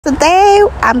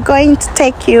Today I'm going to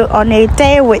take you on a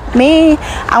day with me,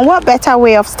 and what better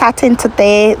way of starting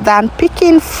today than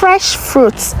picking fresh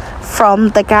fruits from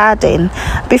the garden.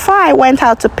 Before I went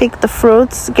out to pick the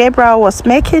fruits, Gabriel was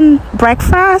making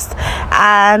breakfast,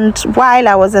 and while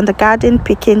I was in the garden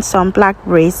picking some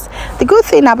blackberries. The good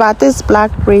thing about these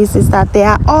blackberries is that they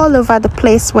are all over the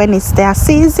place when it's their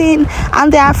season,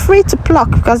 and they are free to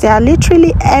pluck because they are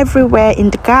literally everywhere in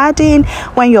the garden.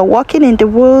 When you're walking in the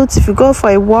woods, if you go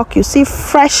for a walk, you see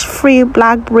fresh free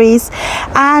blackberries,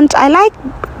 and I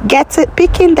like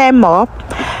picking them up,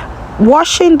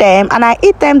 washing them, and I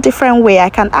eat them different way. I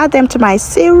can add them to my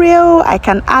cereal, I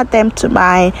can add them to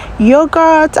my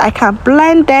yogurt, I can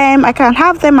blend them, I can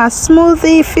have them as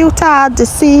smoothie, filter out the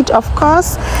seed of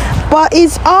course, but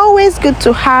it's always good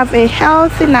to have a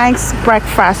healthy nice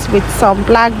breakfast with some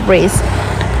blackberries.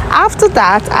 After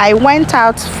that, I went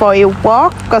out for a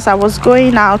walk because I was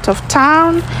going out of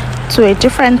town to a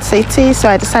different city, so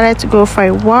I decided to go for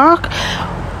a walk.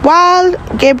 While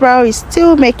Gabriel is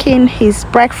still making his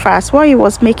breakfast, what he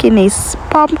was making is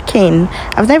pumpkin.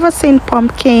 I've never seen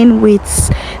pumpkin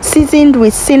seasoned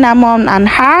with cinnamon and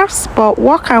herbs, but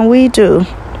what can we do?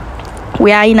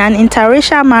 We are in an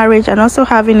interracial marriage and also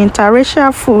having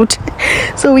interracial food,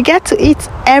 so we get to eat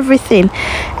everything.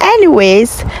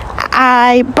 Anyways,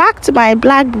 I back to my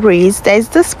blackberries. There's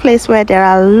this place where there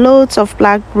are loads of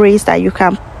blackberries that you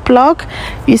can plug.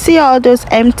 You see all those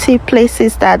empty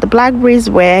places that the blackberries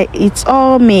were, it's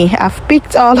all me. I've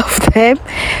picked all of them,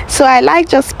 so I like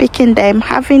just picking them,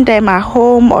 having them at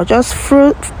home, or just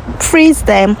freeze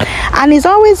them. And it's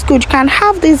always good. You can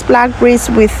have these blackberries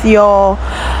with your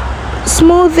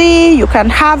smoothie, you can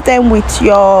have them with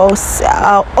your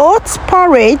oats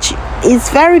porridge.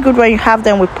 It's very good when you have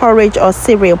them with porridge or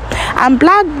cereal. And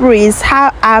blackberries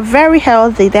are very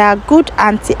healthy. They are good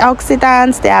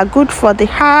antioxidants, they are good for the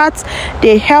heart,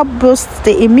 they help boost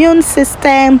the immune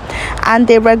system, and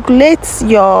they regulate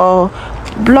your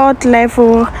blood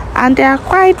level, and they are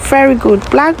quite very good.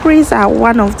 Blackberries are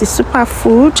one of the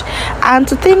superfood, and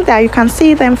to think that you can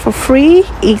see them for free,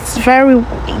 it's very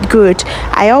good.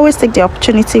 I always take the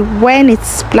opportunity when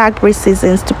it's blackberry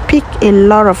seasons to pick a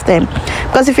lot of them,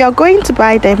 because if you're going to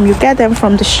buy them, you get them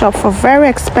from the shop for very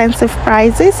expensive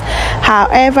prices.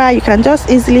 However, you can just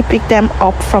easily pick them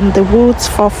up from the woods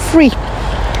for free.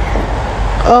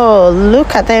 Oh,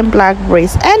 look at them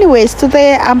blackberries. Anyways,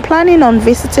 today I'm planning on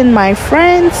visiting my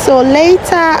friends, so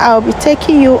later I'll be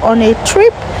taking you on a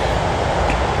trip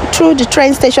through the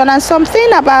train station. And something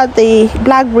about the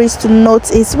blackberries to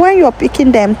note is when you're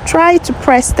picking them, try to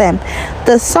press them.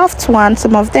 The soft one,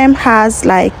 some of them has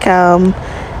like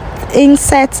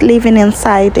insects living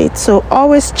inside it, so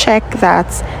always check that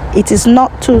it is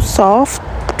not too soft.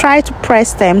 Try to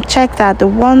press them, check that the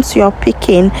ones you're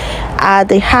picking are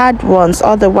the hard ones,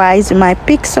 otherwise you might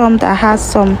pick some that has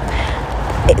some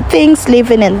things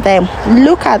living in them.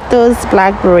 Look at those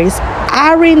blackberries,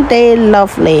 aren't they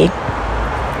lovely?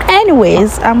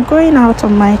 Anyways, I'm going out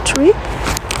on my trip.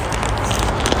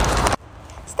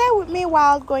 Stay with me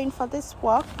while going for this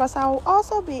walk, because I will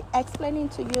also be explaining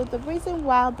to you the reason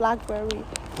why blackberry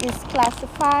is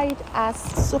classified as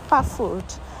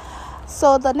superfood.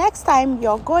 So the next time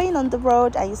you're going on the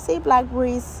road and you see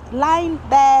blackberries lying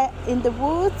there in the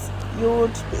woods, you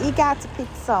would be eager to pick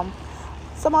some.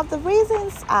 Some of the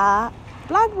reasons are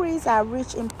blackberries are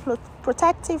rich in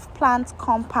protective plant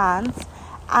compounds,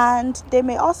 and they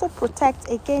may also protect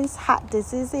against heart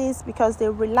diseases because they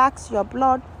relax your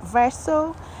blood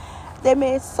vessel. They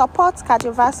may support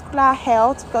cardiovascular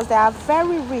health because they are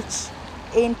very rich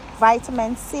in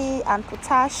vitamin C and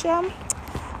potassium.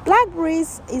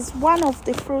 Blackberries is one of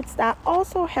the fruits that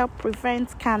also help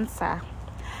prevent cancer.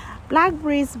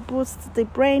 Blackberries boost the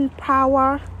brain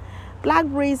power.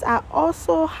 Blackberries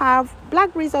also have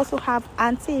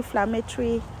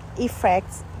anti-inflammatory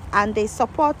effects, and they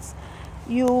support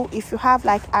you if you have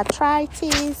like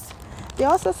arthritis. They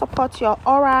also support your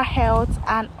oral health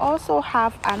and also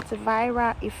have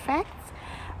antiviral effects.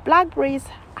 Blackberries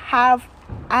have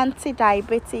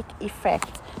anti-diabetic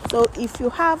effects. So if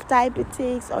you have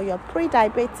diabetes or you're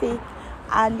pre-diabetic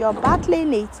and you're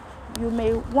battling it, you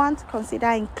may want to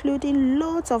consider including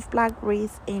loads of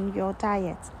blackberries in your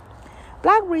diet.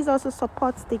 Blackberries also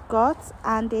support the gut,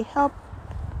 and they help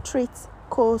treat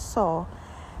cold sore.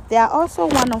 They are also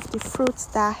one of the fruits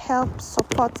that help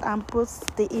support and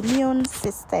boost the immune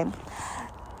system.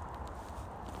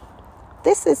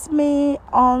 This is me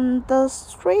on the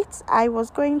street. I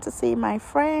was going to see my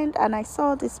friend and I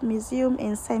saw this museum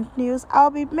in St. News.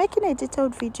 I'll be making a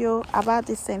detailed video about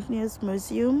the St. News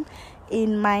Museum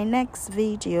in my next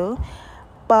video.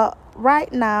 But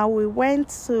right now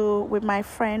with my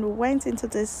friend, we went into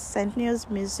this St. Neots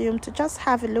Museum to just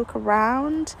have a look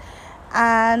around,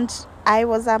 and I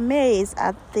was amazed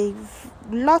at the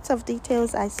lot of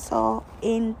details I saw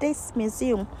in this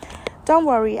museum. Don't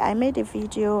worry, I made a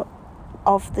video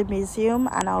of the museum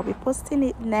and I'll be posting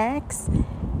it next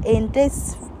in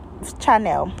this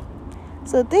channel.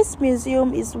 So this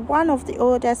museum is one of the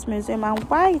oldest museums, and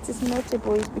why it is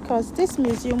notable is because this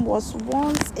museum was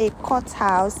once a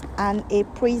courthouse and a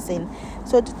prison.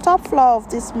 So the top floor of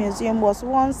this museum was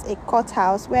once a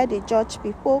courthouse where they judge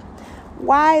people,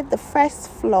 while the first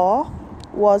floor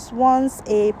was once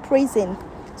a prison.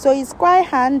 So it's quite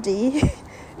handy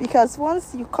because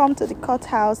once you come to the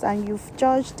courthouse and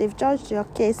they've judged your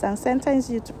case and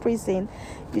sentenced you to prison,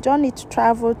 you don't need to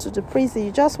travel to the prison.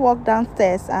 You just walk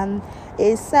downstairs and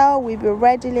a cell will be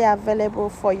readily available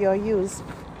for your use.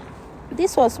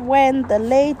 This was when the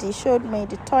lady showed me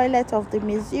the toilet of the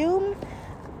museum,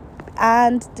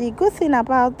 and the good thing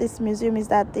about this museum is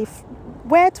that the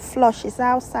where to flush is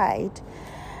outside.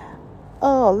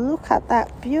 Oh, look at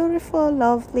that beautiful,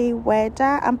 lovely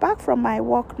weather. I'm back from my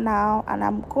walk now and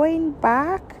I'm going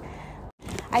back.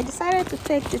 I decided to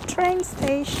take the train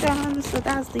station, so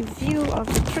that's the view of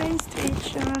the train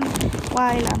station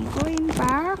while I'm going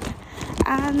back.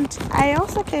 And I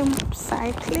also came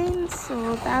cycling,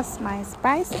 so that's my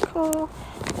bicycle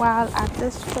while at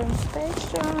this train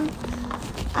station.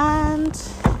 And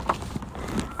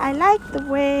I like the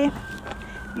way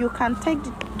you can take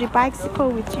the bicycle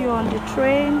with you on the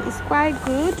train. It's quite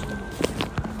good.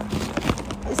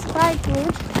 It's quite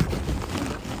good.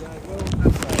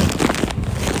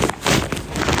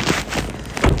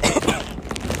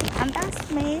 And that's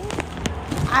me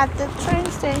at the train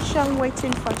station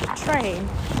waiting for the train.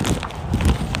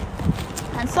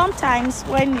 And sometimes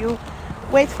when you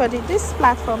wait for this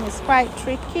platform is quite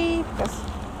tricky because